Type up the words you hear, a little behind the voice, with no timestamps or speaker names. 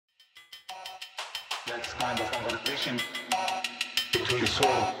That's kind of conversation between the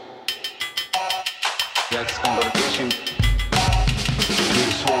soul. That's conversation between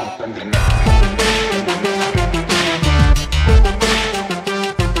the soul and the mind.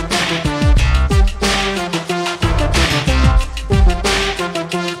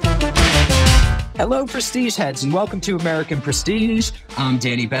 Hello, Prestige heads, and welcome to American Prestige. I'm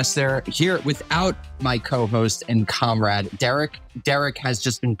Danny Bester, here without my co-host and comrade, Derek. Derek has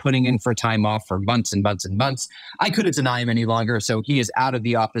just been putting in for time off for months and months and months. I couldn't deny him any longer, so he is out of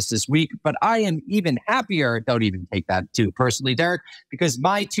the office this week. But I am even happier, don't even take that too personally, Derek, because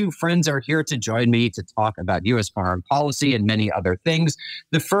my two friends are here to join me to talk about U.S. foreign policy and many other things.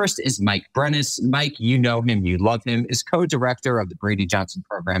 The first is Mike Brenes. Mike, you know him, you love him, is co-director of the Brady-Johnson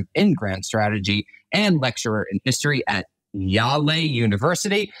Program in Grand Strategy and lecturer in history at Yale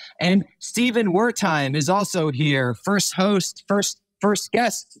University. And Stephen Wertheim is also here, first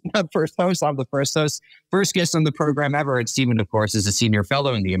guest, not first host, I'm the first host, first guest on the program ever. And Stephen, of course, is a senior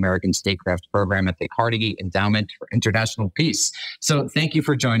fellow in the American Statecraft Program at the Carnegie Endowment for International Peace. So thank you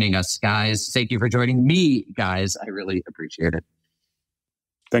for joining us, guys. Thank you for joining me, guys. I really appreciate it.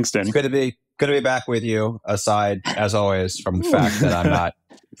 Thanks, Danny. It's good to be back with you, aside, as always, from the fact that I'm not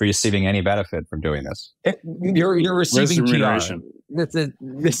receiving any benefit from doing this. You're receiving remuneration.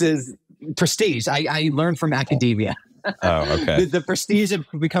 This is prestige. I learned from academia. Oh, okay. The prestige of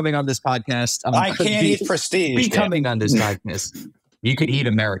becoming on this podcast. I can't eat prestige. Becoming on this podcast. You could eat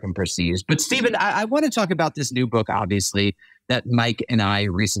American prestige. But Stephen, I want to talk about this new book, obviously, that Mike and I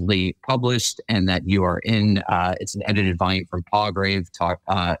recently published and that you are in. It's an edited volume from Palgrave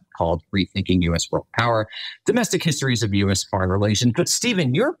called Rethinking U.S. World Power, Domestic Histories of U.S. Foreign Relations. But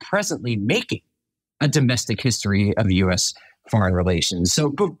Stephen, you're presently making a domestic history of U.S. foreign relations. So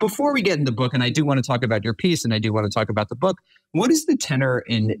before we get in the book, and I do want to talk about your piece and I do want to talk about the book, what is the tenor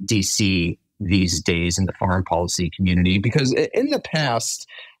in D.C. these days in the foreign policy community? Because in the past,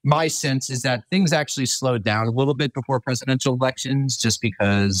 my sense is that things actually slowed down a little bit before presidential elections, just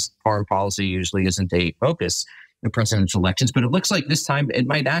because foreign policy usually isn't a focus in presidential elections. But it looks like this time it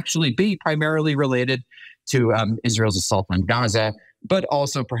might actually be primarily related to Israel's assault on Gaza, but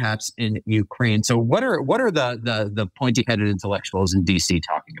also perhaps in Ukraine. So what are the pointy-headed intellectuals in D.C.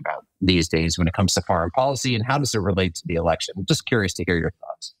 talking about these days when it comes to foreign policy, and how does it relate to the election? I'm just curious to hear your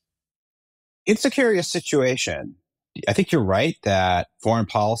thoughts. It's a curious situation. I think you're right that foreign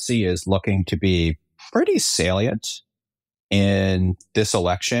policy is looking to be pretty salient in this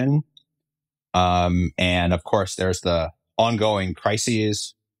election. And of course, there's the ongoing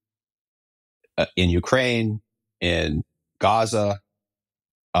crises in Ukraine, in Gaza.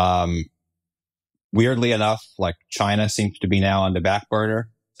 Weirdly enough, like China seems to be now on the back burner.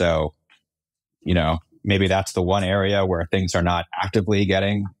 So, maybe that's the one area where things are not actively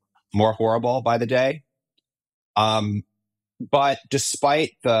getting more horrible by the day. But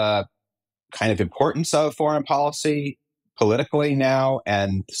despite the kind of importance of foreign policy politically now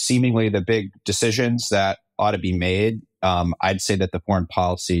and seemingly the big decisions that ought to be made, I'd say that the foreign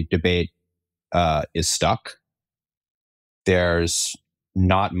policy debate is stuck. There's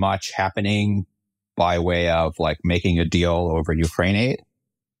not much happening by way of like making a deal over Ukraine aid.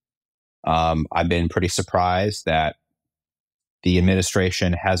 I've been pretty surprised that the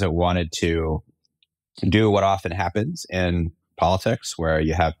administration hasn't wanted to do what often happens in politics, where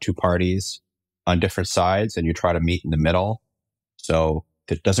you have two parties on different sides and you try to meet in the middle. So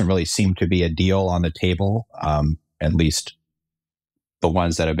there doesn't really seem to be a deal on the table. At least the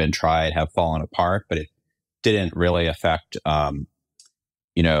ones that have been tried have fallen apart, but it didn't really affect, the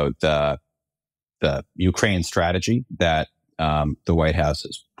Ukraine strategy that the White House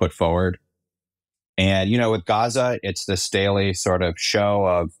has put forward. And, with Gaza, it's this daily sort of show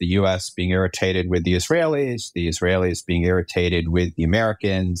of the U.S. being irritated with the Israelis being irritated with the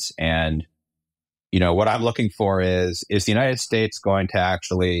Americans. And, what I'm looking for is the United States going to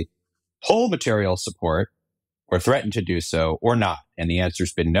actually pull material support or threaten to do so or not? And the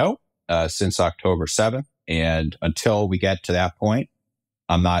answer's been no since October 7th. And until we get to that point,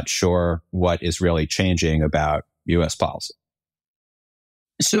 I'm not sure what is really changing about U.S. policy.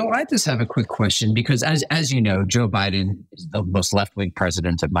 So I just have a quick question, because as you know, Joe Biden is the most left-wing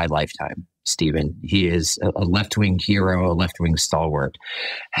president of my lifetime, Stephen. He is a left-wing hero, a left-wing stalwart.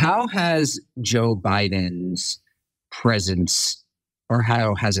 How has Joe Biden's presence, or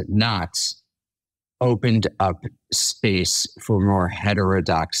how has it not, opened up space for more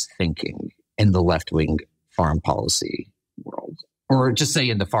heterodox thinking in the left-wing foreign policy world? Or just say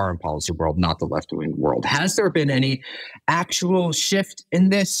in the foreign policy world, not the left-wing world. Has there been any actual shift in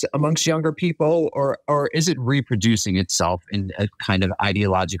this amongst younger people, or is it reproducing itself in a kind of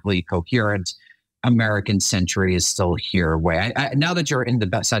ideologically coherent American century is still here way? Now that you're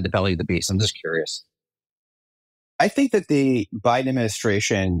inside the belly of the beast, I'm just curious. I think that the Biden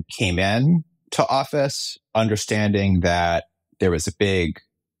administration came in to office understanding that there was a big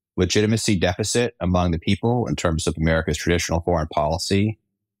legitimacy deficit among the people in terms of America's traditional foreign policy.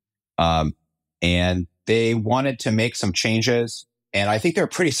 And they wanted to make some changes. And I think they're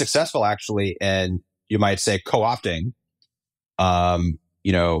pretty successful, actually, in, you might say, co-opting,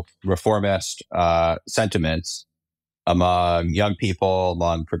 reformist sentiments among young people,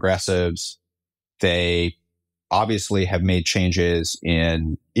 among progressives. They obviously have made changes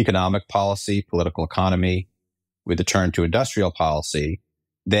in economic policy, political economy, with the turn to industrial policy.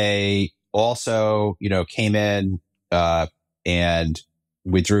 They also, came in and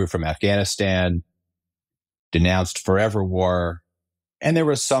withdrew from Afghanistan, denounced forever war. And there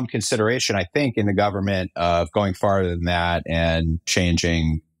was some consideration, I think, in the government of going farther than that and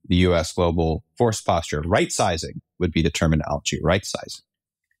changing the U.S. global force posture. Right-sizing would be the terminology, right-sizing,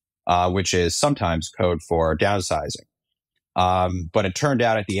 which is sometimes code for downsizing. But it turned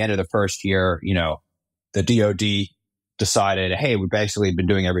out at the end of the first year, the DOD decided, hey, we've basically been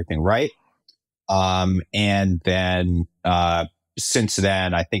doing everything right. And then since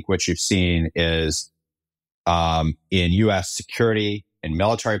then, I think what you've seen is in U.S. security and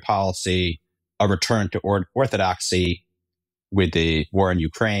military policy, a return to orthodoxy with the war in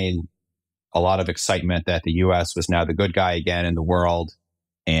Ukraine, a lot of excitement that the U.S. was now the good guy again in the world,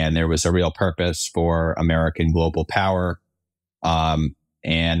 and there was a real purpose for American global power. And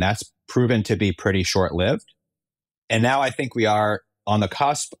that's proven to be pretty short-lived. And now I think we are on the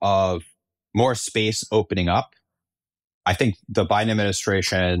cusp of more space opening up. I think the Biden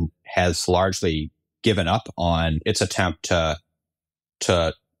administration has largely given up on its attempt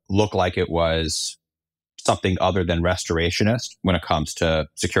to look like it was something other than restorationist when it comes to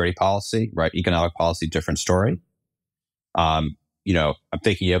security policy, right? Economic policy, different story. I'm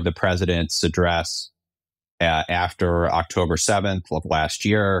thinking of the president's address after October 7th of last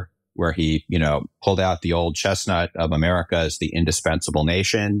year, where he, pulled out the old chestnut of America as the indispensable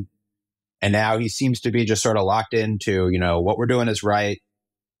nation. And now he seems to be just sort of locked into, what we're doing is right.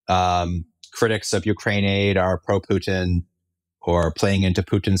 Critics of Ukraine aid are pro-Putin or playing into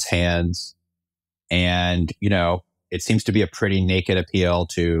Putin's hands. And, it seems to be a pretty naked appeal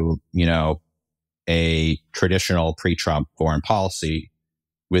to, a traditional pre-Trump foreign policy,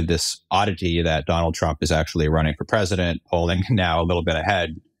 with this oddity that Donald Trump is actually running for president, polling now a little bit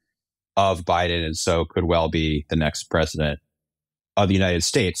ahead of Biden, and so could well be the next president of the United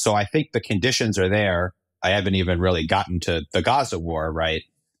States. So I think the conditions are there. I haven't even really gotten to the Gaza war, right?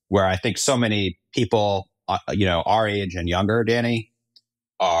 Where I think so many people, our age and younger, Danny,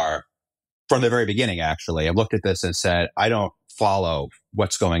 are from the very beginning, actually, have looked at this and said, I don't follow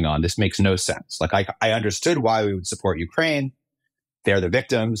what's going on. This makes no sense. Like, I understood why we would support Ukraine. They're the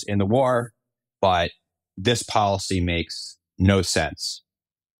victims in the war, but this policy makes no sense.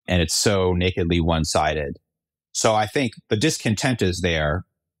 And it's so nakedly one-sided. So I think the discontent is there.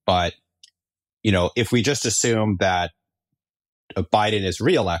 But, if we just assume that Biden is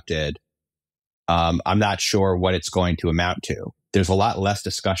reelected, I'm not sure what it's going to amount to. There's a lot less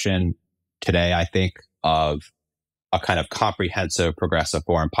discussion today, I think, of a kind of comprehensive progressive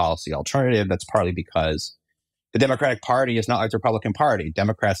foreign policy alternative. That's partly because the Democratic Party is not like the Republican Party.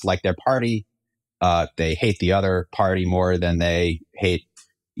 Democrats like their party. They hate the other party more than they hate,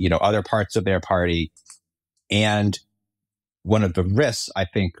 other parts of their party. And one of the risks, I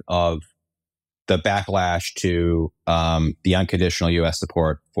think, of the backlash to the unconditional U.S.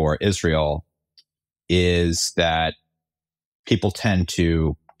 support for Israel is that people tend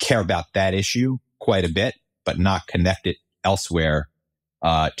to care about that issue quite a bit, but not connect it elsewhere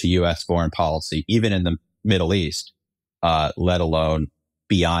to U.S. foreign policy, even in the Middle East, let alone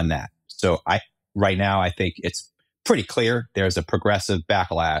beyond that. So right now, I think it's pretty clear there's a progressive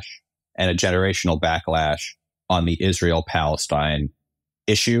backlash and a generational backlash on the Israel-Palestine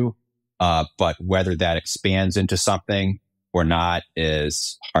issue. But whether that expands into something or not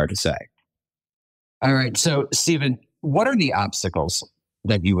is hard to say. All right. So, Stephen, what are the obstacles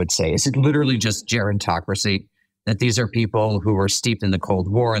that you would say? Is it literally just gerontocracy? That these are people who were steeped in the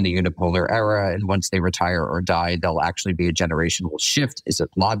Cold War and the unipolar era, and once they retire or die, there'll actually be a generational shift? Is it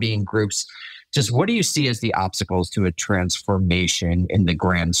lobbying groups? Just what do you see as the obstacles to a transformation in the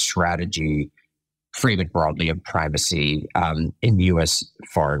grand strategy, frame it broadly, of primacy in U.S.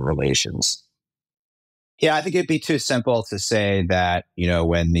 foreign relations? Yeah, I think it'd be too simple to say that,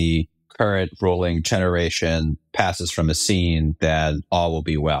 when the current ruling generation passes from a scene, then all will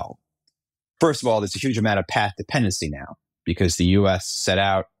be well. First of all, there's a huge amount of path dependency now because the U.S. set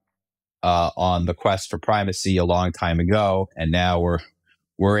out on the quest for primacy a long time ago, and now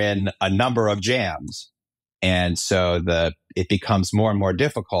we're in a number of jams, and so it becomes more and more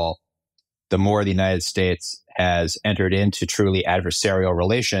difficult the more the United States has entered into truly adversarial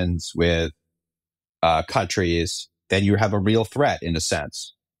relations with countries. Then you have a real threat, in a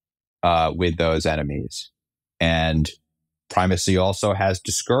sense, with those enemies, and primacy also has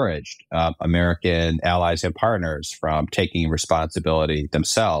discouraged American allies and partners from taking responsibility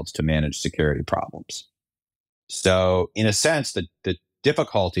themselves to manage security problems. So, in a sense, the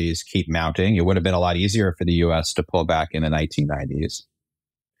difficulties keep mounting. It would have been a lot easier for the U.S. to pull back in the 1990s.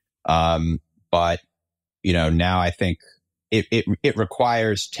 But, now I think it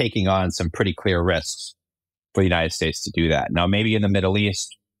requires taking on some pretty clear risks for the United States to do that. Now, maybe in the Middle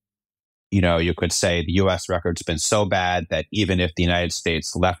East, you could say the U.S. record's been so bad that even if the United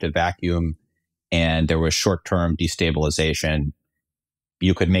States left a vacuum and there was short-term destabilization,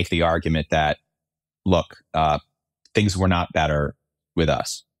 you could make the argument that, look, things were not better with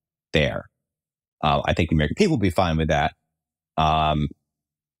us there. I think the American people will be fine with that.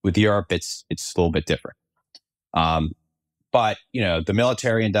 With Europe, it's a little bit different. But, the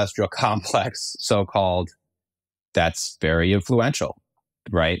military-industrial complex, so-called, that's very influential,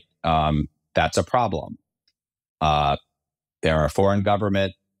 right? That's a problem. There are foreign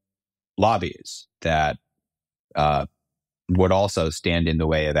government lobbies that would also stand in the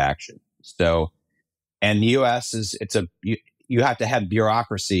way of action. So, and the U.S. you have to have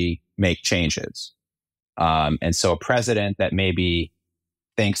bureaucracy make changes. And so a president that maybe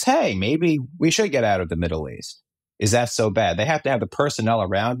thinks, hey, maybe we should get out of the Middle East. Is that so bad? They have to have the personnel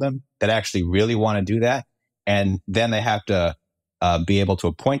around them that actually really want to do that. And then they have to be able to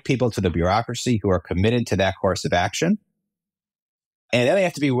appoint people to the bureaucracy who are committed to that course of action. And then they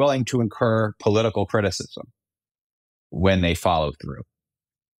have to be willing to incur political criticism when they follow through.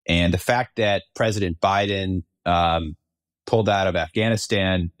 And the fact that President Biden pulled out of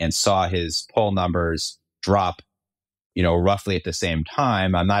Afghanistan and saw his poll numbers drop, roughly at the same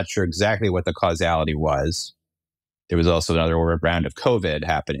time, I'm not sure exactly what the causality was. There was also another round of COVID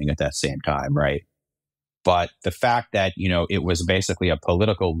happening at that same time, right? But the fact that, it was basically a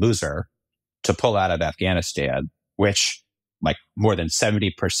political loser to pull out of Afghanistan, which like more than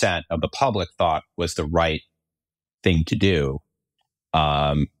 70% of the public thought was the right thing to do,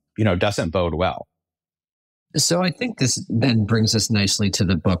 doesn't bode well. So I think this then brings us nicely to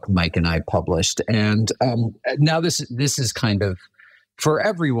the book Mike and I published. And now this is kind of for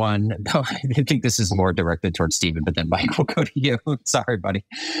everyone. No, I think this is more directed towards Stephen, but then Mike will go to you. Sorry, buddy.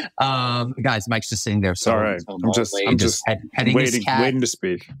 Guys, Mike's just sitting there. So all right. I'm just waiting to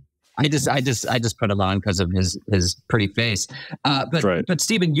speak. I just put him on because of his pretty face. But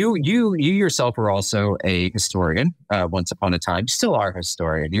Stephen, you yourself were also a historian once upon a time. You still are a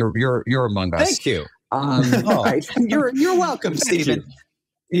historian. You're among us. Thank you. Right. You're welcome, Stephen.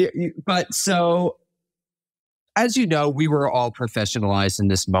 But so, as you know, we were all professionalized in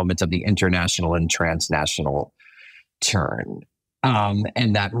this moment of the international and transnational turn.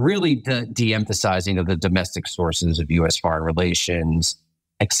 And that really de-emphasizing of the domestic sources of U.S. foreign relations,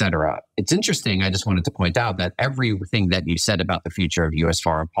 et cetera. It's interesting. I just wanted to point out that everything that you said about the future of U.S.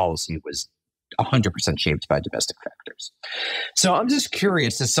 foreign policy was 100% shaped by domestic factors. So I'm just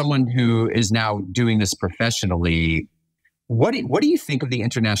curious, as someone who is now doing this professionally, what do you think of the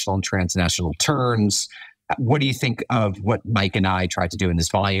international and transnational turns? What do you think of what Mike and I tried to do in this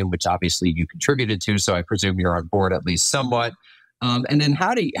volume, which obviously you contributed to? So I presume you're on board at least somewhat. And then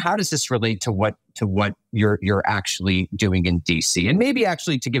how does this relate to what you're actually doing in DC? And maybe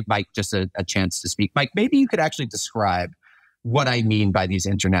actually to give Mike just a chance to speak. Mike, maybe you could actually describe what I mean by these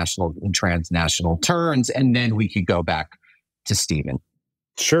international and transnational turns, and then we could go back to Stephen.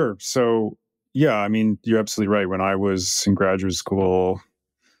 Sure. So, yeah, I mean, you're absolutely right. When I was in graduate school,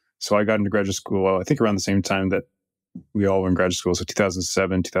 so I got into graduate school, I think around the same time that we all were in graduate school, so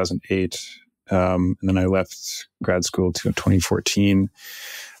 2007, 2008. And then I left grad school to 2014.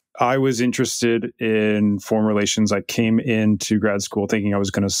 I was interested in foreign relations. I came into grad school thinking I was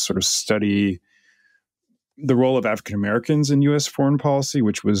going to sort of study the role of African Americans in U.S. foreign policy,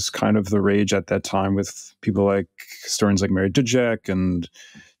 which was kind of the rage at that time with people like historians like Mary Dudek and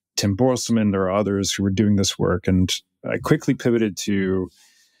Tim Borselman. There are others who were doing this work. And I quickly pivoted to,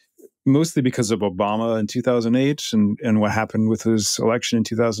 mostly because of Obama in 2008 and what happened with his election in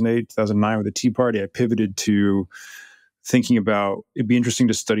 2008, 2009 with the Tea Party, I pivoted to thinking about it'd be interesting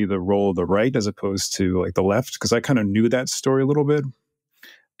to study the role of the right as opposed to like the left, because I kind of knew that story a little bit.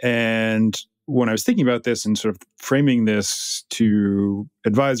 And when I was thinking about this and sort of framing this to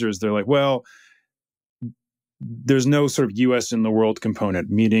advisors, they're like, well, there's no sort of U.S. in the world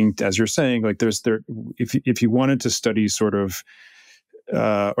component. Meaning, as you're saying, like if you wanted to study sort of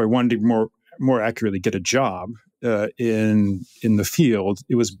or wanted to more accurately get a job in the field,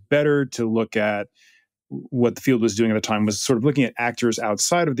 it was better to look at what the field was doing at the time, was sort of looking at actors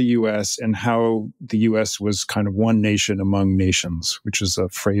outside of the U.S. and how the U.S. was kind of one nation among nations, which is a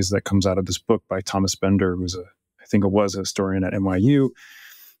phrase that comes out of this book by Thomas Bender, who's I think it was a historian at NYU.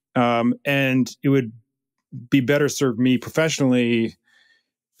 And it would be better served me professionally,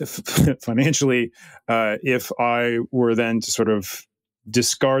 financially, if I were then to sort of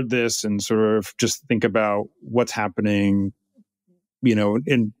discard this and sort of just think about what's happening,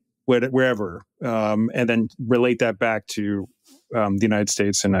 in wherever, and then relate that back to the United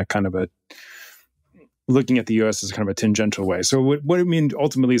States in a kind of looking at the U.S. as kind of a tangential way. So what it means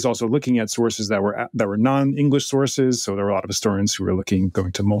ultimately is also looking at sources that were non-English sources. So there were a lot of historians who were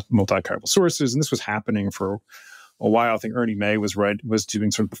going to multi-archival sources, and this was happening for a while. I think Ernie May was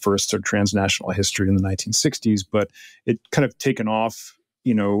doing sort of the first sort of transnational history in the 1960s, but it kind of taken off,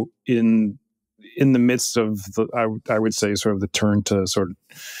 in the midst of I would say sort of the turn to sort of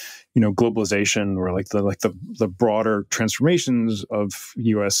globalization, or like the broader transformations of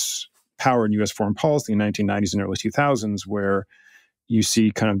U.S. power and U.S. foreign policy in the 1990s and early 2000s, where you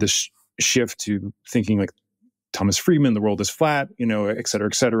see kind of this shift to thinking like Thomas Friedman, the world is flat, et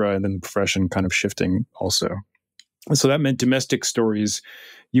cetera, and then the profession kind of shifting also. And so that meant domestic stories,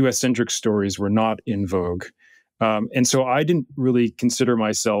 U.S.-centric stories, were not in vogue. And so I didn't really consider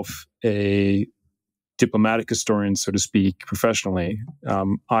myself a diplomatic historian, so to speak, professionally.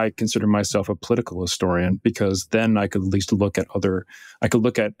 I consider myself a political historian, because then I could at least look at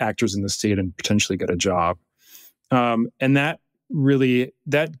actors in the state and potentially get a job. And that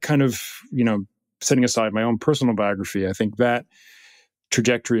kind of, setting aside my own personal biography, I think that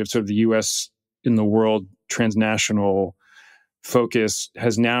trajectory of sort of the U.S. in the world transnational focus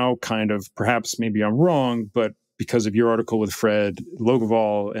has now kind of, perhaps maybe I'm wrong, but because of your article with Fred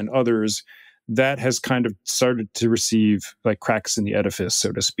Logeval and others, that has kind of started to receive like cracks in the edifice,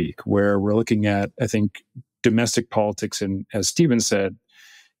 so to speak, where we're looking at, I think, domestic politics, and as Stephen said,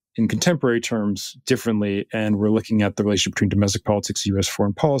 in contemporary terms differently, and we're looking at the relationship between domestic politics and U.S.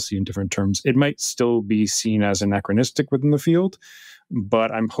 foreign policy in different terms. It might still be seen as anachronistic within the field,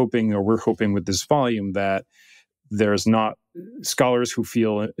 but we're hoping with this volume that there's not scholars who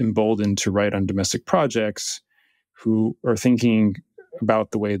feel emboldened to write on domestic projects, who are thinking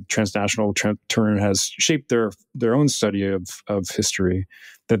about the way the transnational turn has shaped their own study of history,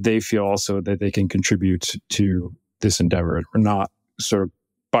 that they feel also that they can contribute to this endeavor. We're not sort of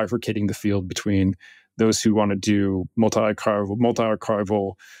bifurcating the field between those who want to do multi-archival,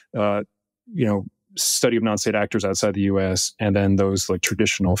 study of non-state actors outside the U.S., and then those like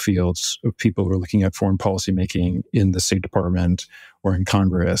traditional fields of people who are looking at foreign policy making in the State Department or in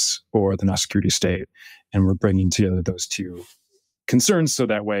Congress or the national security state. And we're bringing together those two concerns, so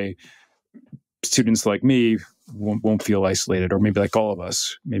that way students like me won't feel isolated, or maybe like all of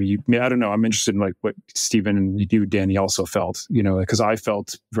us. I don't know. I'm interested in like what Stephen and you, Danny, also felt, because I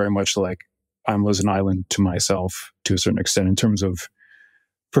felt very much like I was an island to myself to a certain extent in terms of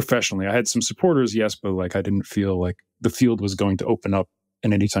professionally. I had some supporters, yes, but like I didn't feel like the field was going to open up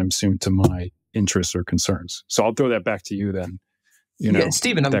in any time soon to my interests or concerns. So I'll throw that back to you then.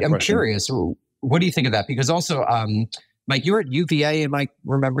 Stephen, I'm curious. What do you think of that? Because also, Mike, you were at UVA, am I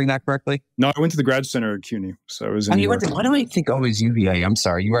remembering that correctly? No, I went to the grad center at CUNY, so I was in New York. Why do I think always UVA? I'm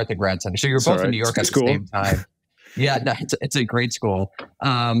sorry, you were at the grad center. So you were both in New York at the same time. Yeah, no, it's a great school.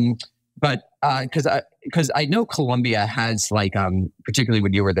 But because I know Columbia has like, particularly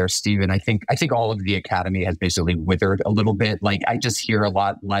when you were there, Stephen, I think all of the academy has basically withered a little bit. Like I just hear a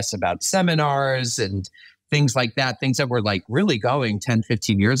lot less about seminars and things like that, things that were like really going 10,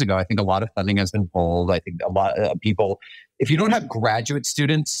 15 years ago. I think a lot of funding has been pulled. I think a lot of people, if you don't have graduate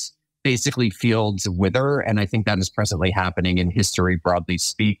students, basically fields wither. And I think that is presently happening in history, broadly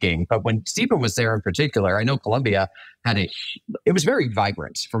speaking. But when Stephen was there in particular, I know Columbia it was very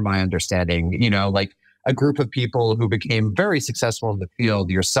vibrant from my understanding, like a group of people who became very successful in the field,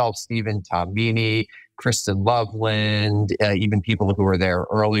 yourself, Stephen, Tom Meany, Kristen Loveland, even people who were there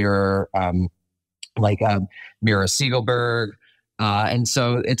earlier, like Mira Siegelberg. And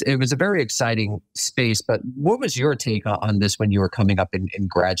so it was a very exciting space. But what was your take on this when you were coming up in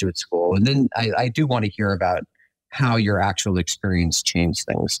graduate school? And then I do want to hear about how your actual experience changed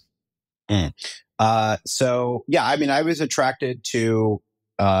things. So, yeah, I mean, I was attracted to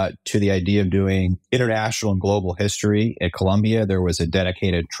the idea of doing international and global history at Columbia. There was a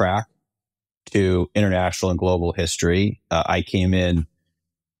dedicated track to international and global history. I came in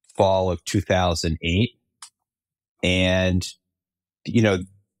fall of 2008. And,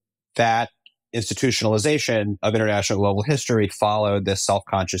 that institutionalization of international global history followed this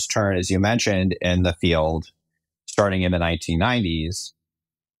self-conscious turn, as you mentioned, in the field starting in the 1990s.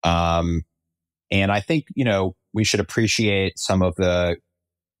 And I think, we should appreciate some of the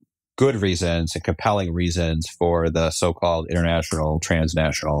good reasons and compelling reasons for the so-called international,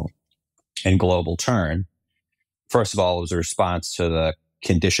 transnational, and global turn. First of all, it was a response to the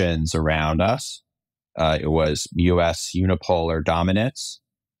conditions around us. It was U.S. unipolar dominance.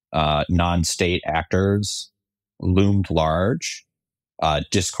 Non-state actors loomed large.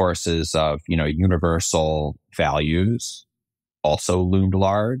 Discourses of, universal values also loomed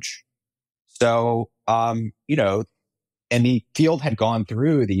large. So, and the field had gone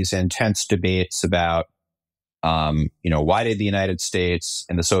through these intense debates about, why did the United States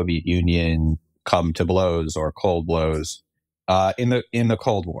and the Soviet Union come to blows or cold blows in the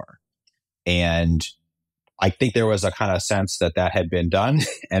Cold War. And I think there was a kind of sense that had been done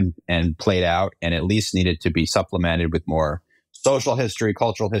and played out, and at least needed to be supplemented with more social history,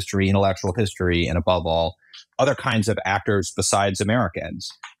 cultural history, intellectual history, and above all, other kinds of actors besides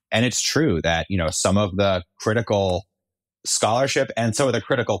Americans. And it's true that, some of the critical scholarship and some of the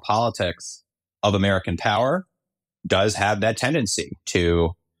critical politics of American power does have that tendency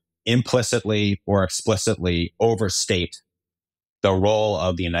to implicitly or explicitly overstate the role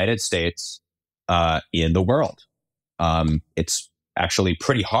of the United States in the world. It's actually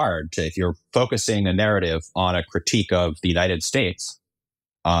pretty hard if you're focusing a narrative on a critique of the United States,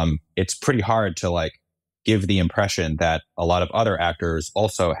 it's pretty hard to give the impression that a lot of other actors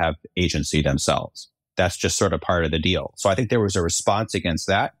also have agency themselves. That's just sort of part of the deal. So I think there was a response against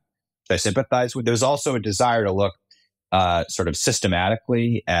that I sympathize with. There's also a desire to look sort of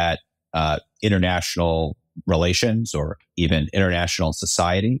systematically at international relations or even international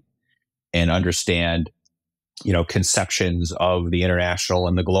society and understand, conceptions of the international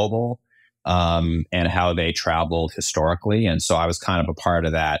and the global and how they traveled historically. And so I was kind of a part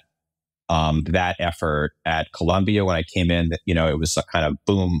of that effort at Columbia when I came in. It was a kind of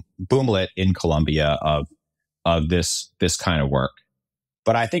boomlet in Columbia of this kind of work.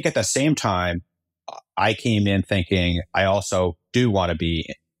 But I think at the same time, I came in thinking I also do want to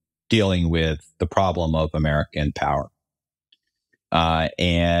be dealing with the problem of American power.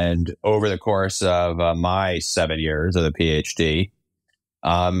 And over the course of my 7 years of the PhD,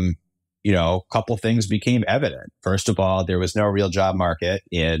 a couple things became evident. First of all, there was no real job market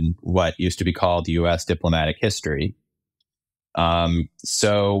in what used to be called U.S. diplomatic history.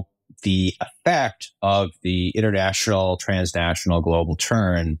 So the effect of the international, transnational, global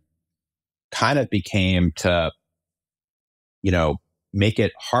turn kind of became to, make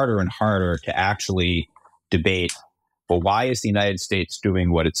it harder and harder to actually debate, well, why is the United States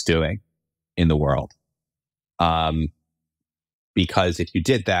doing what it's doing in the world? Because if you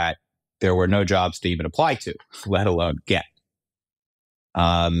did that, there were no jobs to even apply to, let alone get.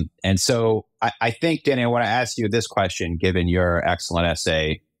 And so I think, Danny, I want to ask you this question, given your excellent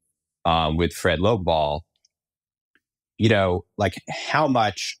essay with Fred Lobval. How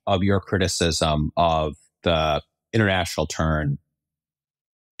much of your criticism of the international turn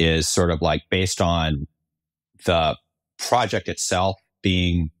is sort of based on the project itself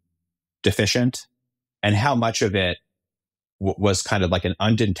being deficient, and how much of it was kind of like an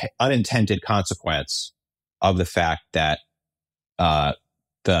unintended consequence of the fact that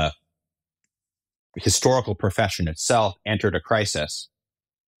the historical profession itself entered a crisis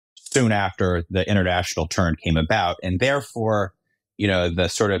soon after the international turn came about. And therefore, the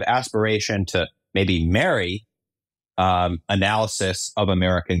sort of aspiration to maybe marry analysis of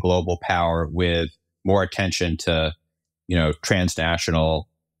American global power with more attention to, transnational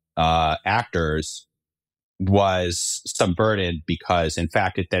actors was subverted because, in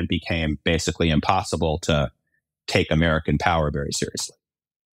fact, it then became basically impossible to take American power very seriously.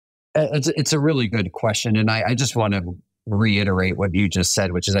 It's a really good question. And I just want to reiterate what you just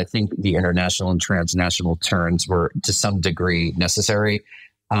said, which is I think the international and transnational turns were to some degree necessary,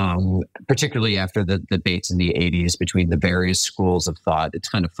 particularly after the debates in the 80s between the various schools of thought. It's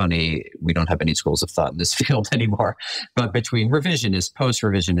kind of funny, we don't have any schools of thought in this field anymore, but between revisionist,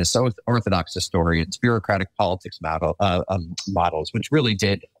 post-revisionist, orthodox historians, bureaucratic politics models, which really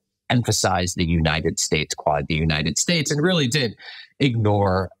did emphasize the United States, quad the United States, and really did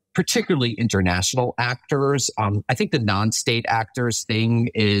ignore particularly international actors. I think the non-state actors thing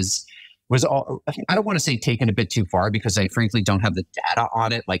was all, I don't want to say taken a bit too far, because I frankly don't have the data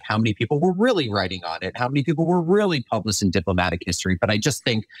on it, like how many people were really writing on it, how many people were really published in diplomatic history. But I just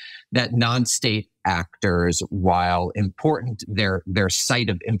think that non-state actors, while important, their site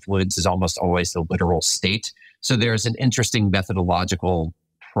of influence is almost always the literal state. So there's an interesting methodological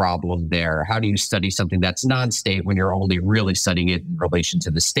problem there. How do you study something that's non-state when you're only really studying it in relation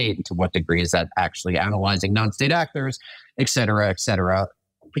to the state? And to what degree is that actually analyzing non-state actors, et cetera, et cetera?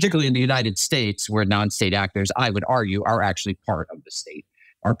 Particularly in the United States, where non-state actors, I would argue, are actually part of the state,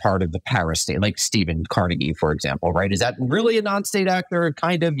 are part of the parastate, like Stephen Carnegie, for example, right? Is that really a non-state actor?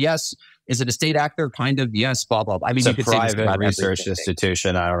 Kind of, yes. Is it a state actor? Kind of, yes, blah, blah, blah. I mean, It's you a could say this private about research everything.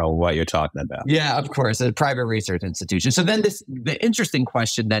 institution. I don't know what you're talking about. Yeah, of course, a private research institution. So then the interesting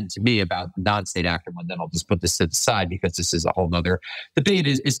question then to me about the non-state actor one, then I'll just put this to the side because this is a whole nother debate,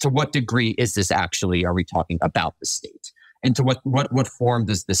 is to what degree is this actually, are we talking about the state? And to what form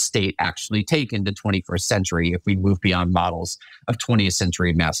does the state actually take in the 21st century if we move beyond models of 20th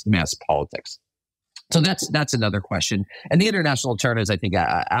century mass politics? So that's another question. And the international alternative is, I think,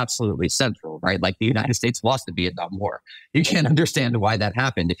 absolutely central, right? Like the United States lost the Vietnam War. You can't understand why that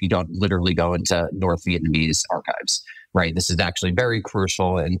happened if you don't literally go into North Vietnamese archives, right? This is actually very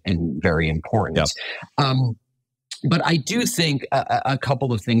crucial and very important. Yep. But I do think a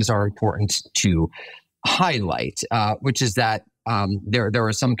couple of things are important to highlight, which is that there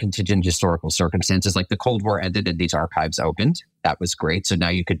are some contingent historical circumstances, like the Cold War ended and these archives opened. That was great. So now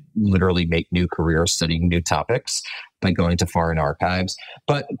you could literally make new careers studying new topics by going to foreign archives.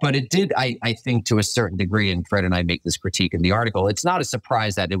 But it did, I think, to a certain degree, and Fred and I make this critique in the article, it's not a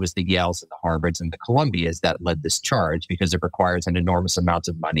surprise that it was the Yales and the Harvards and the Columbias that led this charge, because it requires an enormous amount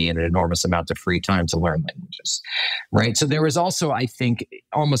of money and an enormous amount of free time to learn languages, right? So there was also, I think,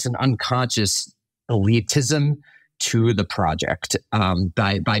 almost an unconscious elitism to the project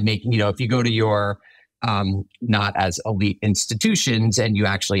by making, if you go to your not as elite institutions and you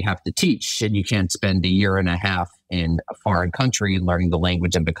actually have to teach and you can't spend a year and a half in a foreign country learning the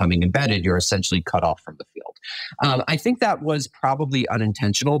language and becoming embedded, you're essentially cut off from the field. I think that was probably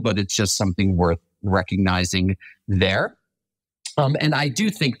unintentional, but it's just something worth recognizing there. And I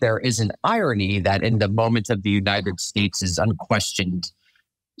do think there is an irony that in the moment of the United States' unquestioned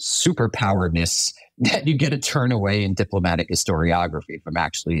superpowerness, that you get to turn away in diplomatic historiography from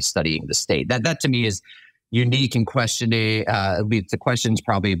actually studying the state. That to me is unique and questioning. Leads to questions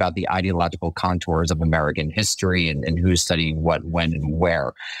probably about the ideological contours of American history and who's studying what, when, and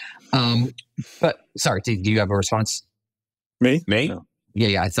where. But sorry, do you have a response? Me? No.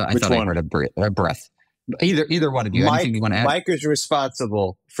 Yeah. I thought I heard a breath. Either one of you. Anything you want to add? Mike is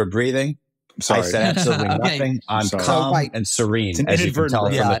responsible for breathing. Sorry. I said absolutely nothing. I'm calm and serene, as you can tell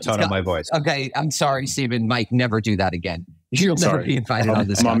from the tone of my voice. Okay, I'm sorry, Stephen. Mike, never do that again. You'll never be invited on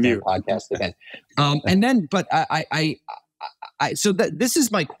this podcast again. And then, but so this is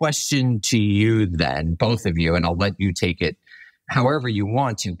my question to you then, both of you, and I'll let you take it however you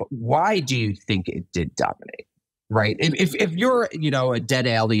want to. But why do you think it did dominate? Right? If you're, a dead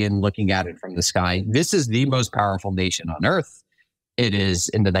alien looking at it from the sky, this is the most powerful nation on earth. It is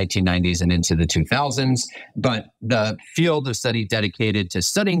in the 1990s and into the 2000s, but the field of study dedicated to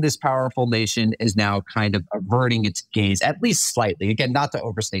studying this powerful nation is now kind of averting its gaze, at least slightly. Again, not to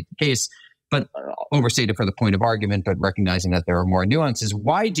overstate the case, but overstate it for the point of argument, but recognizing that there are more nuances.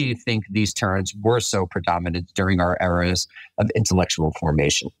 Why do you think these terms were so predominant during our eras of intellectual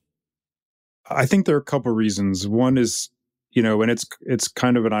formation? I think there are a couple of reasons. One is, and it's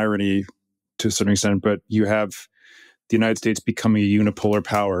kind of an irony to a certain extent, but you have the United States becoming a unipolar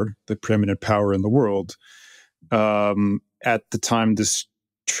power, the preeminent power in the world, at the time this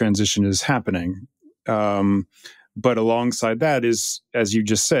transition is happening. But alongside that is, as you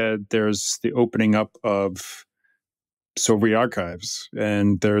just said, there's the opening up of Soviet archives,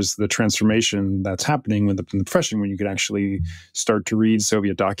 and there's the transformation that's happening in the profession when you can actually start to read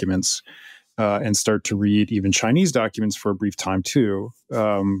Soviet documents and start to read even Chinese documents for a brief time too,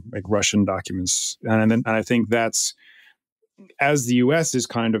 like Russian documents. And I think that's, as the U.S. is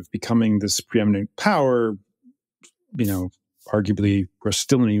kind of becoming this preeminent power, arguably we're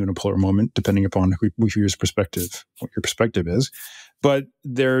still in a unipolar moment, depending upon what your perspective is. But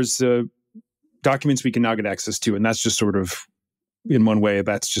there's documents we can now get access to, and that's just sort of, in one way,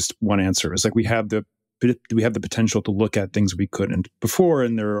 that's just one answer. It's like we have the potential to look at things we couldn't before,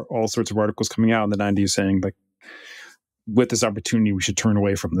 and there are all sorts of articles coming out in the 90s saying, like, with this opportunity, we should turn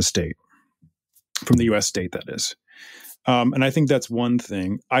away from the state, from the U.S. state, that is. And I think that's one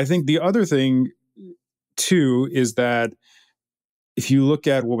thing. I think the other thing, too, is that if you look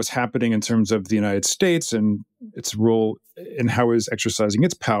at what was happening in terms of the United States and its role and how it was exercising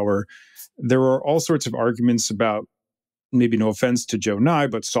its power, there are all sorts of arguments about, maybe no offense to Joe Nye,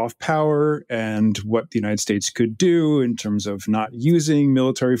 but soft power and what the United States could do in terms of not using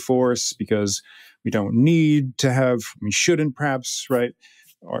military force because we don't need to have, we shouldn't perhaps, right?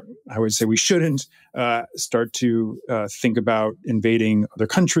 or I would say we shouldn't start to think about invading other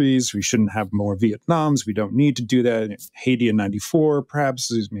countries. We shouldn't have more Vietnams. We don't need to do that. Haiti in 94,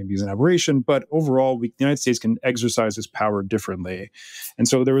 perhaps, maybe is an aberration. But overall, the United States can exercise its power differently. And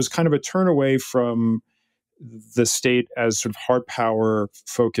so there was kind of a turn away from the state as sort of hard power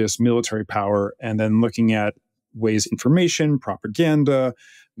focused military power, and then looking at ways information, propaganda,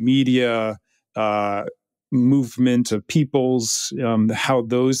 media, movement of peoples, how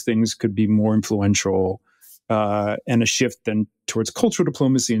those things could be more influential, and a shift then towards cultural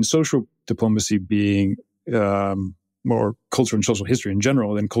diplomacy and social diplomacy being more cultural and social history in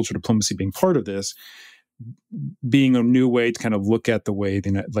general, and cultural diplomacy being part of this, being a new way to kind of look at the way,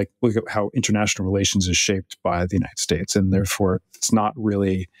 look at how international relations is shaped by the United States. And therefore, it's not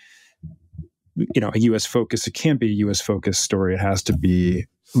really, a U.S. focus. It can't be a U.S. focused story. It has to be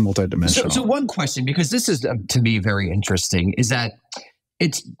multidimensional. So one question, because this is to me very interesting, is that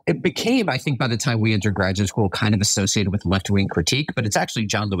it became, I think, by the time we entered graduate school, kind of associated with left-wing critique, but it's actually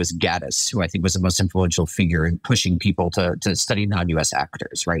John Lewis Gaddis, who I think was the most influential figure in pushing people to study non-U.S.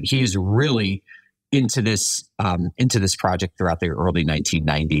 actors, right? He's really into this project throughout the early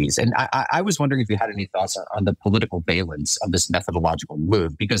 1990s. And I was wondering if you had any thoughts on the political valence of this methodological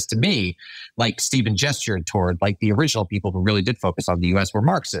move, because to me, like Stephen gestured toward, like the original people who really did focus on the U.S. were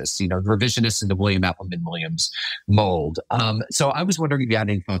Marxists, revisionists in the William Appleman Williams mold. So I was wondering if you had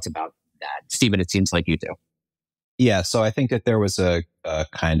any thoughts about that. Stephen, it seems like you do. Yeah, so I think that there was a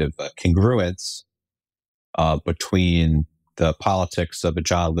kind of a congruence between the politics of a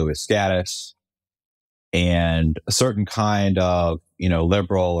John Lewis Gaddis and a certain kind of,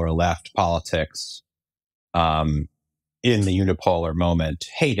 liberal or left politics in the unipolar moment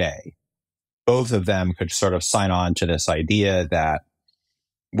heyday. Both of them could sort of sign on to this idea that,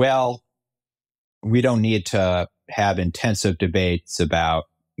 well, we don't need to have intensive debates about,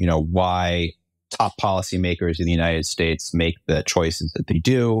 why top policymakers in the United States make the choices that they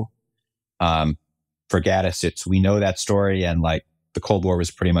do. For Gaddis, we know that story, and the Cold War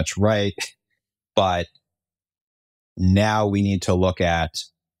was pretty much right. But now we need to look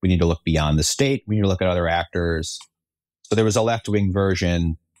beyond the state. We need to look at other actors. So there was a left-wing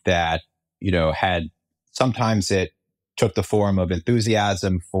version that, sometimes it took the form of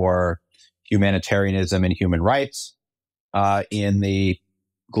enthusiasm for humanitarianism and human rights in the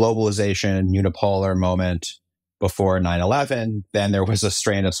globalization unipolar moment before 9/11. Then there was a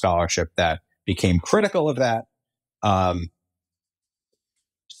strain of scholarship that became critical of that.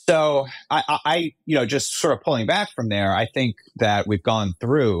 So I, just sort of pulling back from there, I think that we've gone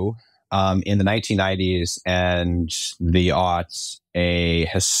through in the 1990s and the aughts a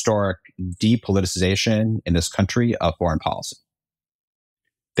historic depoliticization in this country of foreign policy.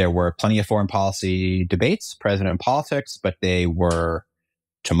 There were plenty of foreign policy debates, president politics, but they were,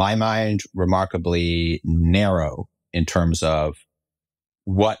 to my mind, remarkably narrow in terms of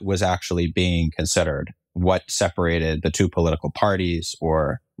what was actually being considered, what separated the two political parties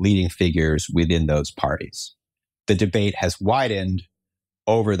or leading figures within those parties. The debate has widened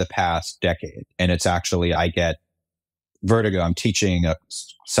over the past decade. And it's actually, I get vertigo. I'm teaching a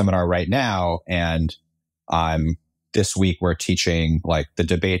seminar right now, and this week we're teaching the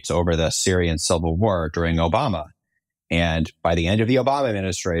debates over the Syrian civil war during Obama. And by the end of the Obama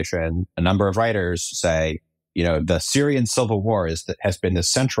administration, a number of writers say, the Syrian civil war has been the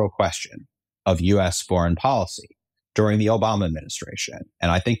central question of U.S. foreign policy during the Obama administration. And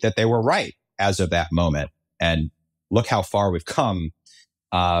I think that they were right as of that moment. And look how far we've come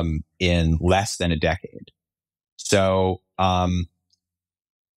in less than a decade. So, so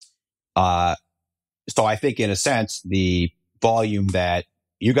I think in a sense, the volume that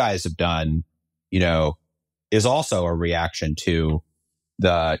you guys have done, is also a reaction to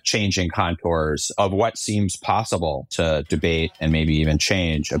the changing contours of what seems possible to debate and maybe even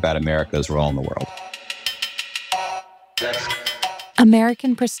change about America's role in the world.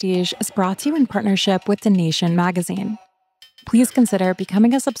 American Prestige is brought to you in partnership with The Nation magazine. Please consider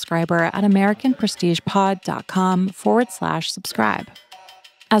becoming a subscriber at americanprestigepod.com/subscribe.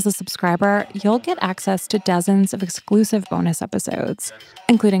 As a subscriber, you'll get access to dozens of exclusive bonus episodes,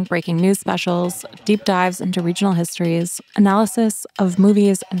 including breaking news specials, deep dives into regional histories, analysis of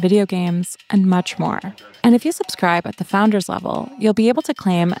movies and video games, and much more. And if you subscribe at the founders level, you'll be able to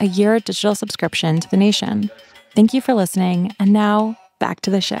claim a year digital subscription to The Nation. Thank you for listening, and now back to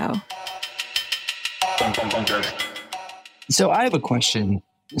the show. So I have a question.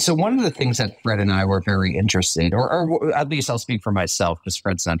 So one of the things that Fred and I were very interested, or at least I'll speak for myself because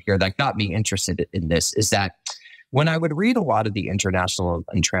Fred's not here, that got me interested in this is that when I would read a lot of the international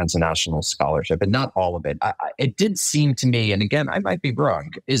and transnational scholarship, and not all of it, it did seem to me, and again, I might be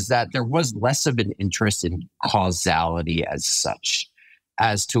wrong, is that there was less of an interest in causality as such,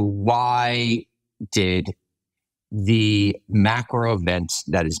 as to why did the macro event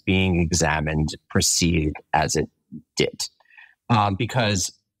that is being examined proceed as it did.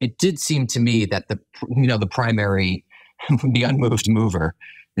 Because it did seem to me that the primary, the unmoved mover,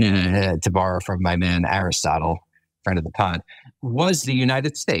 to borrow from my man Aristotle, friend of the pod, was the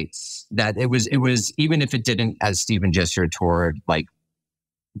United States. That it was even if it didn't, as Stephen gestured toward, like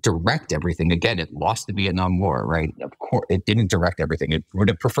direct everything. Again, it lost the Vietnam War, right? Of course, it didn't direct everything. It would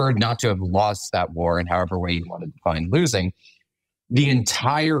have preferred not to have lost that war in however way you wanted to define losing. The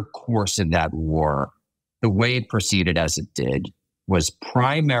entire course of that war, the way it proceeded as it did, was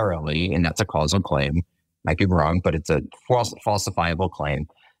primarily, and that's a causal claim, might be wrong, but it's a falsifiable claim,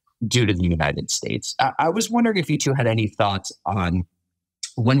 due to the United States. I was wondering if you two had any thoughts on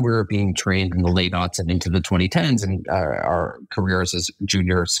when we were being trained in the late aughts and into the 2010s and our careers as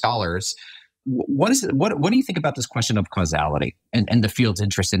junior scholars. What do you think about this question of causality and the field's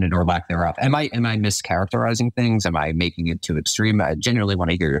interest in it or lack thereof? Am I mischaracterizing things? Am I making it too extreme? I genuinely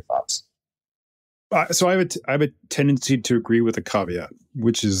want to hear your thoughts. So I have a tendency to agree with a caveat,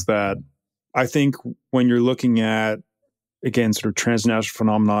 which is that I think when you're looking at, again, sort of transnational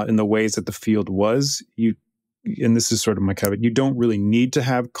phenomena in the ways that the field was, and this is sort of my caveat, you don't really need to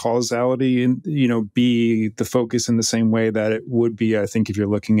have causality and, be the focus in the same way that it would be, I think, if you're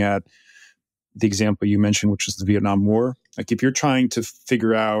looking at the example you mentioned, which is the Vietnam War. Like if you're trying to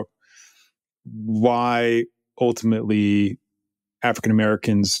figure out why ultimately African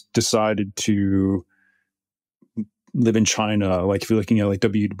Americans decided to live in China, like if you're looking at like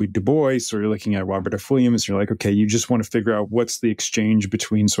W.W. Du Bois or you're looking at Robert F. Williams, you're like, okay, you just want to figure out what's the exchange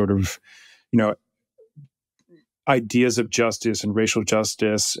between sort of, ideas of justice and racial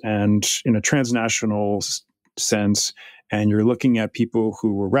justice and in a transnational sense. And you're looking at people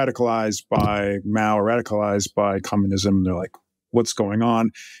who were radicalized by Mao or radicalized by communism. They're like, what's going on?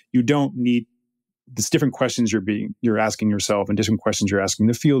 You don't need, there's different questions you're asking yourself and different questions you're asking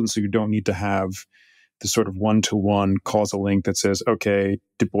the field. And so you don't need to have the sort of one-to-one causal link that says, okay,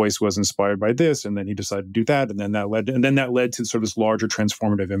 Du Bois was inspired by this, and then he decided to do that, and then that led to sort of this larger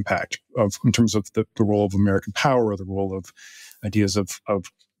transformative impact in terms of the role of American power or the role of ideas of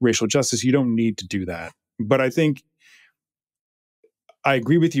racial justice. You don't need to do that. But I think I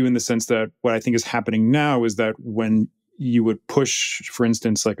agree with you in the sense that what I think is happening now is that when you would push, for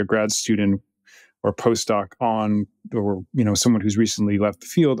instance, like a grad student or postdoc on, or someone who's recently left the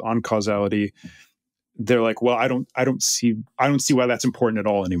field on causality, they're like, well, I don't see why that's important at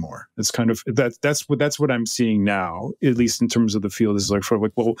all anymore. It's kind of that's what I'm seeing now, at least in terms of the field, is like,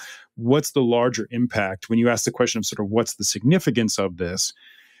 well, what's the larger impact? When you ask the question of sort of what's the significance of this,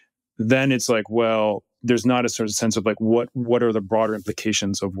 then it's like, well, there's not a sort of sense of like what are the broader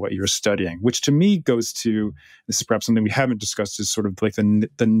implications of what you're studying, which to me goes to, this is perhaps something we haven't discussed, is sort of like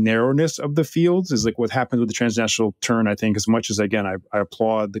the narrowness of the fields, is like what happened with the transnational turn. I think as much as, again, I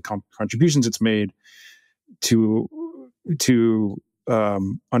applaud the contributions it's made to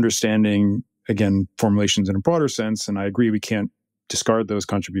understanding, again, formulations in a broader sense, and I agree we can't discard those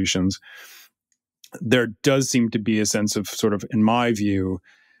contributions. There does seem to be a sense of sort of, in my view,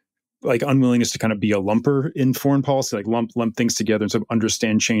 like unwillingness to kind of be a lumper in foreign policy, like lump things together and sort of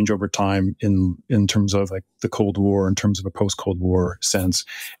understand change over time in terms of like the Cold War, in terms of a post-Cold War sense.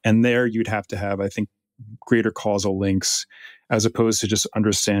 And there you'd have to have, I think, greater causal links as opposed to just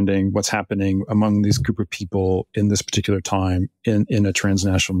understanding what's happening among this group of people in this particular time in a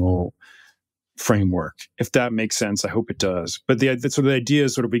transnational framework. If that makes sense, I hope it does. But the sort of the idea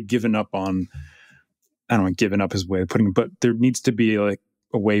is sort of be given up on, I don't know, given up is a way of putting it, but there needs to be like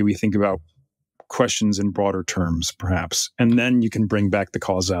a way we think about questions in broader terms, perhaps. And then you can bring back the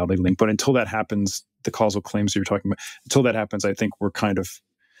causality link. But until that happens, the causal claims that you're talking about, until that happens, I think we're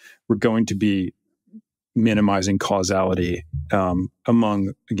going to be minimizing causality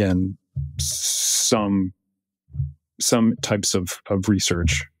among, again, some types of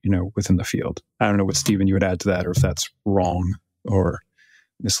research, within the field. I don't know what, Stephen, you would add to that, or if that's wrong or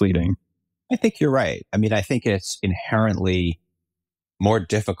misleading. I think you're right. I mean, I think it's inherently more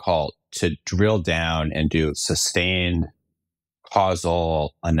difficult to drill down and do sustained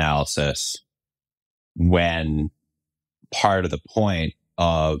causal analysis when part of the point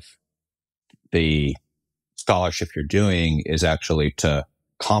of the scholarship you're doing is actually to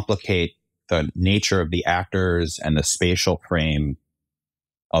complicate the nature of the actors and the spatial frame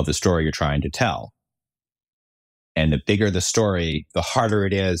of the story you're trying to tell. And the bigger the story, the harder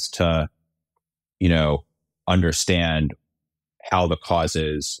it is to, understand how the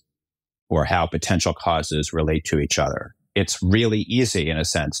causes or how potential causes relate to each other. It's really easy, in a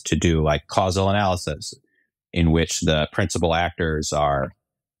sense, to do like causal analysis, in which the principal actors are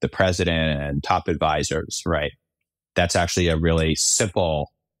the president and top advisors, right? That's actually a really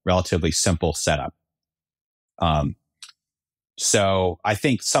simple, relatively simple setup. So I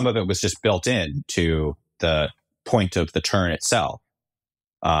think some of it was just built in to the point of the turn itself,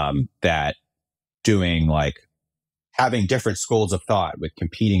 that doing like having different schools of thought with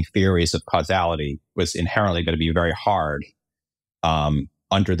competing theories of causality was inherently going to be very hard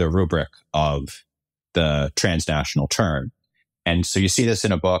under the rubric of the transnational turn. And so you see this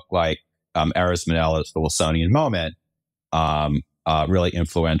in a book like Erez Manella's The Wilsonian Moment, a really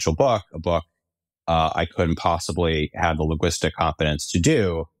influential book, a book I couldn't possibly have the linguistic competence to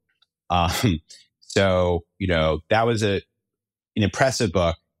do. So, that was an impressive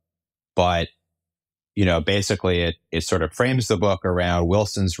book, but, basically it sort of frames the book around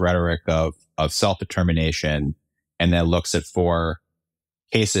Wilson's rhetoric of self-determination, and then looks at 4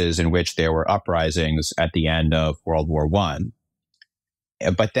 cases in which there were uprisings at the end of World War I.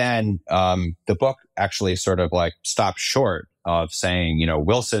 But then the book actually sort of like stopped short of saying,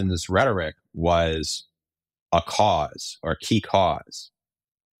 Wilson's rhetoric was a cause or a key cause.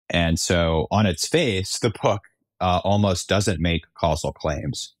 And so on its face, the book almost doesn't make causal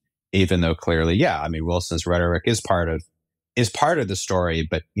claims, even though clearly, Wilson's rhetoric is part of the story.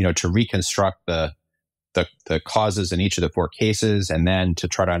 But, to reconstruct the causes in each of the 4 cases, and then to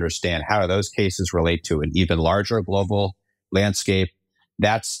try to understand how those cases relate to an even larger global landscape,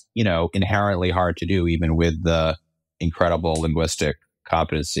 that's, inherently hard to do, even with the incredible linguistic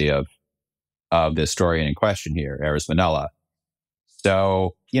competency of the historian in question here, Erez Manella.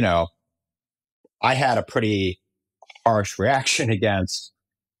 So, I had a pretty harsh reaction against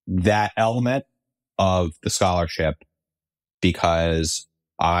that element of the scholarship, because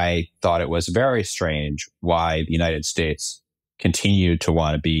I thought it was very strange why the United States continued to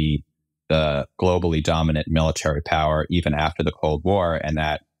want to be the globally dominant military power even after the Cold War, and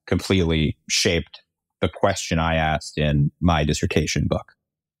that completely shaped the question I asked in my dissertation book.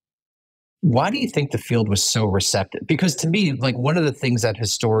 Why do you think the field was so receptive? Because to me, like, one of the things that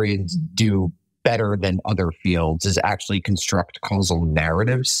historians do better than other fields is actually construct causal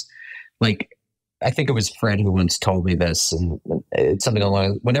narratives. Like, I think it was Fred who once told me this, and it's something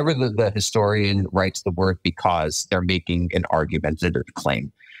along, whenever the historian writes the word because, they're making an argumentative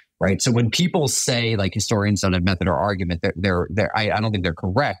claim, right? So when people say, like, historians don't have method or argument, I don't think they're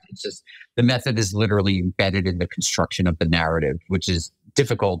correct. It's just the method is literally embedded in the construction of the narrative, which is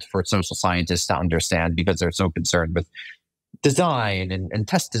difficult for social scientists to understand because they're so concerned with design and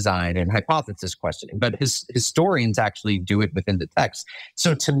test design and hypothesis questioning. But historians actually do it within the text.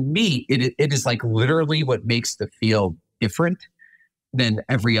 So to me, it is like literally what makes the field different than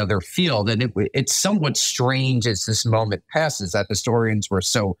every other field. And it's somewhat strange as this moment passes that historians were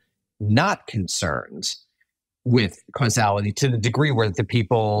so not concerned with causality to the degree where the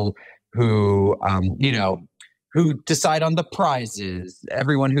people who, who decide on the prizes,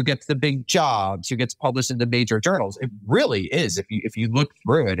 everyone who gets the big jobs, who gets published in the major journals. It really is. If you look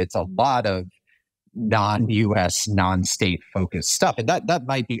through it, it's a lot of non-U.S., non-state focused stuff. And that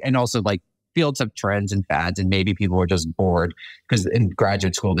might be, and also like fields have trends and fads, and maybe people were just bored because in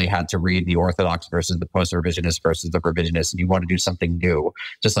graduate school they had to read the orthodox versus the post-revisionist versus the revisionist, and you want to do something new,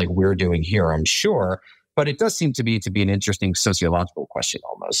 just like we're doing here, I'm sure. But it does seem to be an interesting sociological question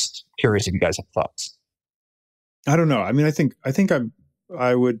almost. Curious if you guys have thoughts. I don't know. I mean,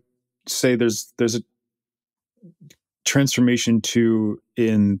 I would say there's a transformation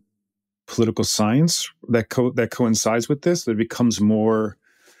in political science that coincides with this. That becomes more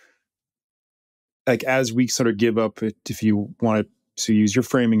like, as we sort of give up, if you wanted to use your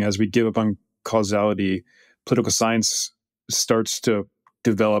framing, as we give up on causality, political science starts to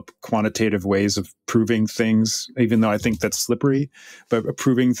develop quantitative ways of proving things, even though I think that's slippery, but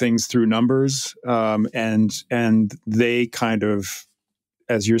proving things through numbers. And they kind of,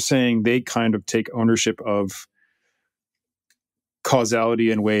 as you're saying, they kind of take ownership of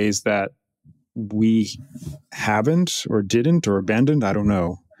causality in ways that we haven't or didn't or abandoned. I don't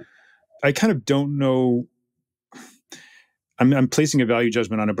know. I kind of don't know. I'm placing a value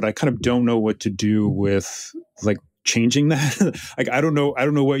judgment on it, but I kind of don't know what to do with like changing that. Like, I don't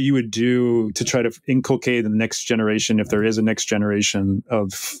know what you would do to try to inculcate in the next generation, if there is a next generation of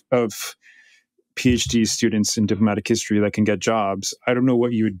PhD students in diplomatic history that can get jobs. I don't know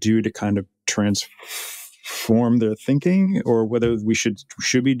what you would do to kind of transform their thinking, or whether we should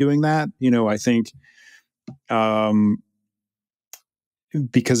be doing that. I think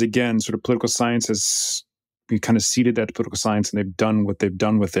because again, sort of political science has we kind of ceded that to political science, and they've done what they've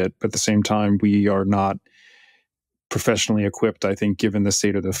done with it. But at the same time, we are not professionally equipped, I think, given the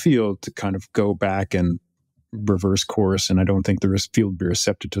state of the field, to kind of go back and reverse course. And I don't think the field would be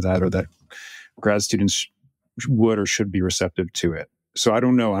receptive to that, or that grad students would or should be receptive to it. So I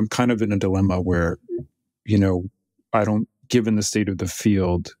don't know. I'm kind of in a dilemma where, I don't, given the state of the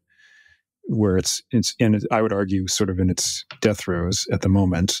field, where it's in, I would argue, sort of in its death throes at the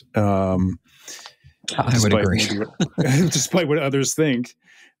moment. I would agree. Despite what others think,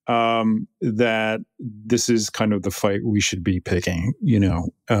 that this is kind of the fight we should be picking,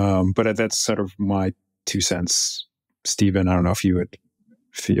 but that's sort of my 2 cents. Stephen, I don't know if you would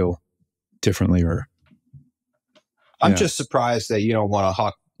feel differently, or. I'm just surprised that you don't want to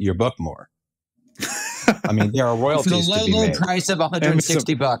hawk your book more. I mean, there are royalties for the to be made. price of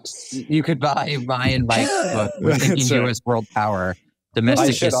 $160, you could buy my and Mike's book, Rethinking U.S. World Power,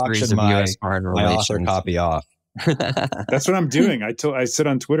 Domestic Histories of U.S. Foreign Relations. My author copy off. That's what I'm doing. I said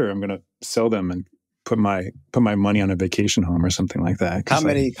on Twitter, I'm going to sell them and put my money on a vacation home or something like that. How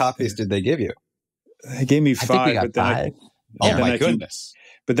many copies did they give you? They gave me 5. I think we got 5. Oh my goodness.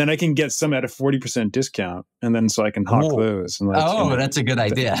 But then I can get some at a 40% discount, and then so I can hawk those. And that's a good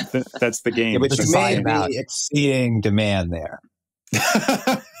idea. That's the game. Yeah, but you may be exceeding demand there.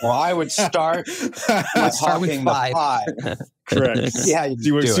 Well, I would start with hawking the 5. Correct. Yeah,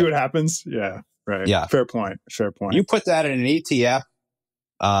 you see what happens? Yeah, right. Yeah. Fair point. You put that in an ETF,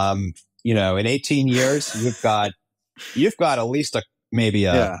 in 18 years, you've got at least maybe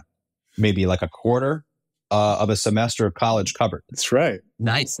like a quarter of a semester of college covered. That's right.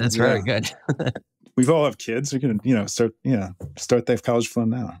 Nice. That's very good. We've all have kids. We're going to, start that college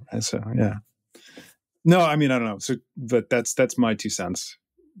fund now. And so, yeah. No, I mean, I don't know. So, but that's my 2 cents.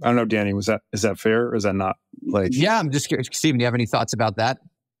 I don't know, Danny, is that fair, or is that not like? Yeah, I'm just curious. Stephen, do you have any thoughts about that?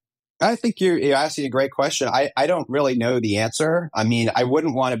 I think you're asking a great question. I don't really know the answer. I mean, I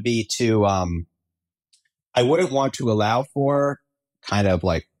wouldn't want to be too, I wouldn't want to allow for kind of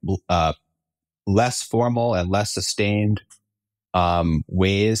like, less formal and less sustained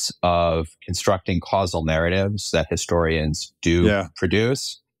ways of constructing causal narratives that historians do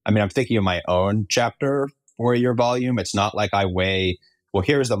produce. I mean, I'm thinking of my own chapter for your volume. It's not like I weigh, well,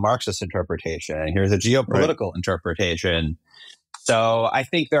 here's the Marxist interpretation, and here's a geopolitical interpretation. So I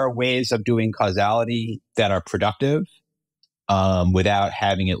think there are ways of doing causality that are productive without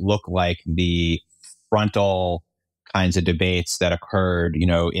having it look like the frontal kinds of debates that occurred,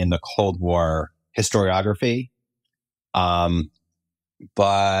 in the Cold War historiography.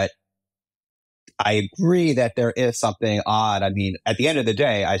 But I agree that there is something odd. I mean, at the end of the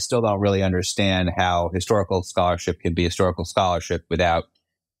day, I still don't really understand how historical scholarship can be historical scholarship without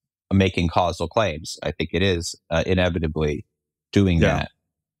making causal claims. I think it is inevitably doing that.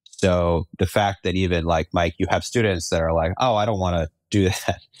 So the fact that even like Mike, you have students that are like, oh, I don't want to do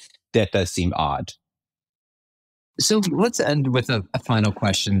that. That does seem odd. So let's end with a final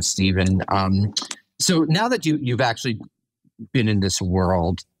question, Stephen. So now that you've actually been in this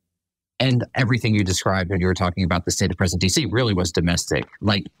world, and everything you described when you were talking about the state of present DC really was domestic.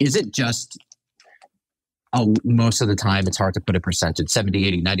 Like, is it just most of the time, it's hard to put a percentage, 70,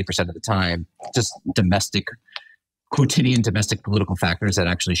 80, 90% of the time, just quotidian domestic political factors that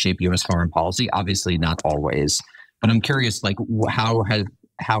actually shape U.S. foreign policy? Obviously not always, but I'm curious, like, how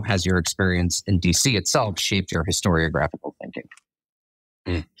has your experience in DC itself shaped your historiographical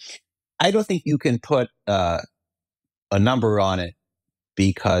thinking? I don't think you can put a number on it,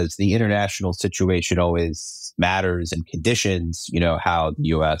 because the international situation always matters and conditions, how the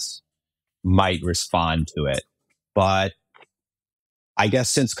U.S. might respond to it. But I guess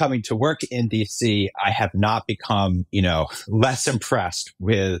since coming to work in DC, I have not become, less impressed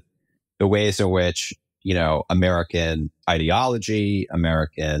with the ways in which, American ideology,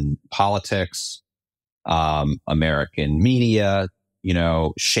 American politics, American media,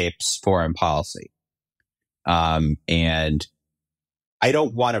 shapes foreign policy. And I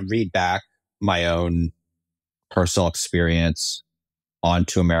don't want to read back my own personal experience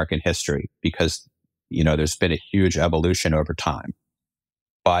onto American history, because, there's been a huge evolution over time.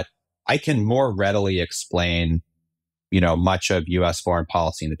 But I can more readily explain, much of U.S. foreign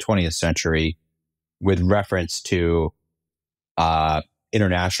policy in the 20th century with reference to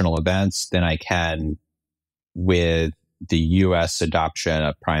international events than I can with the U.S. adoption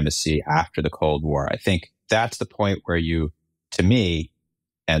of primacy after the Cold War. I think that's the point where to me,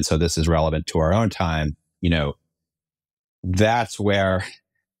 and so this is relevant to our own time, that's where,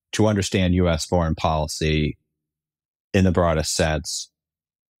 to understand U.S. foreign policy in the broadest sense,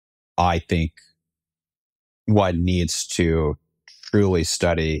 I think one needs to truly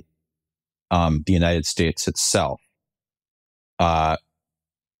study the United States itself,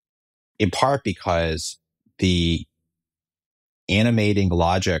 in part because the animating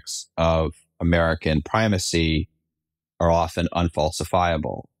logics of American primacy are often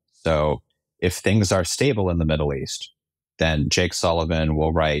unfalsifiable. So if things are stable in the Middle East, then Jake Sullivan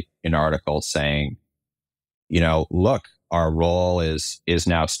will write an article saying, look, our role is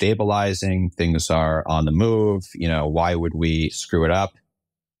now stabilizing. Things are on the move. Why would we screw it up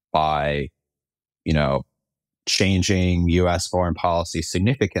by, changing U.S. foreign policy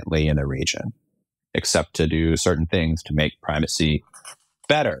significantly in the region, except to do certain things to make primacy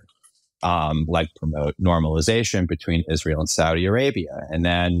better, like promote normalization between Israel and Saudi Arabia. And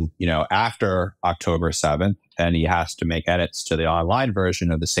then, after October 7th, then he has to make edits to the online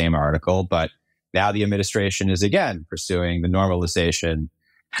version of the same article. But now the administration is again pursuing the normalization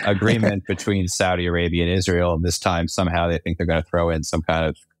agreement between Saudi Arabia and Israel. And this time, somehow they think they're going to throw in some kind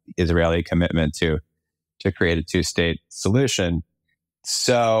of Israeli commitment to create a two-state solution.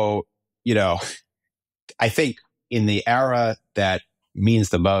 So, I think in the era that means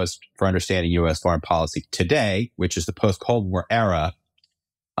the most for understanding U.S. foreign policy today, which is the post-Cold War era,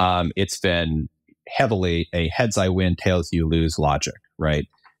 it's been heavily a heads I win, tails you lose logic, right?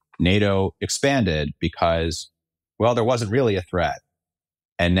 NATO expanded because, well, there wasn't really a threat.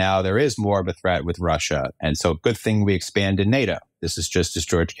 And now there is more of a threat with Russia. And so good thing we expanded NATO. This is just as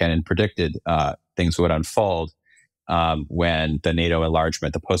George Kennan predicted things would unfold when the NATO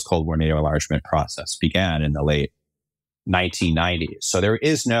enlargement, the post-Cold War NATO enlargement process began in the late 1990s. So there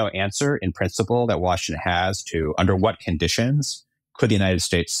is no answer in principle that Washington has to under what conditions could the United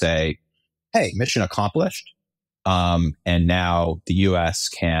States say, hey, mission accomplished. And now the U.S.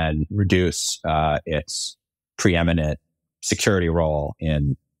 can reduce its preeminent security role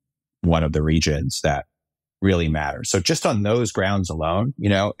in one of the regions that really matters. So just on those grounds alone,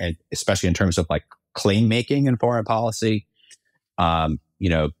 and especially in terms of like claim making in foreign policy, that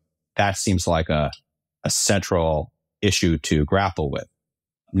seems like a central issue to grapple with.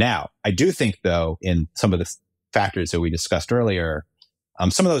 Now, I do think, though, in some of the factors that we discussed earlier,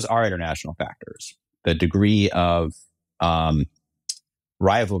 some of those are international factors. The degree of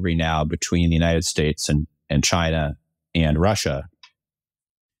rivalry now between the United States and China and Russia,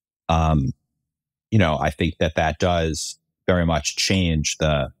 I think that does very much change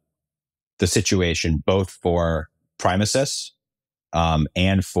the situation, both for primacists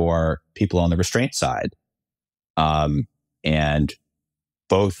and for people on the restraint side. And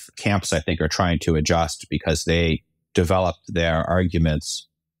both camps, I think, are trying to adjust because they developed their arguments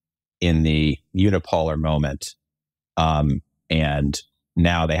in the unipolar moment. And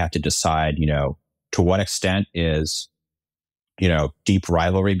now they have to decide, to what extent is, deep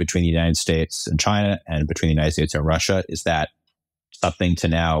rivalry between the United States and China and between the United States and Russia, is that something to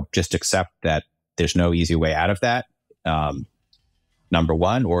now just accept that there's no easy way out of that, number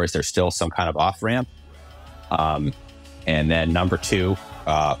one, or is there still some kind of off-ramp? And then number two,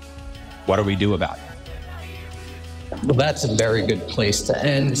 what do we do about it? Well, that's a very good place to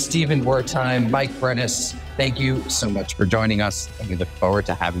end. Stephen Wertheim, Mike Brenes, thank you so much for joining us, and we look forward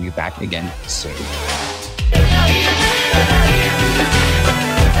to having you back again soon.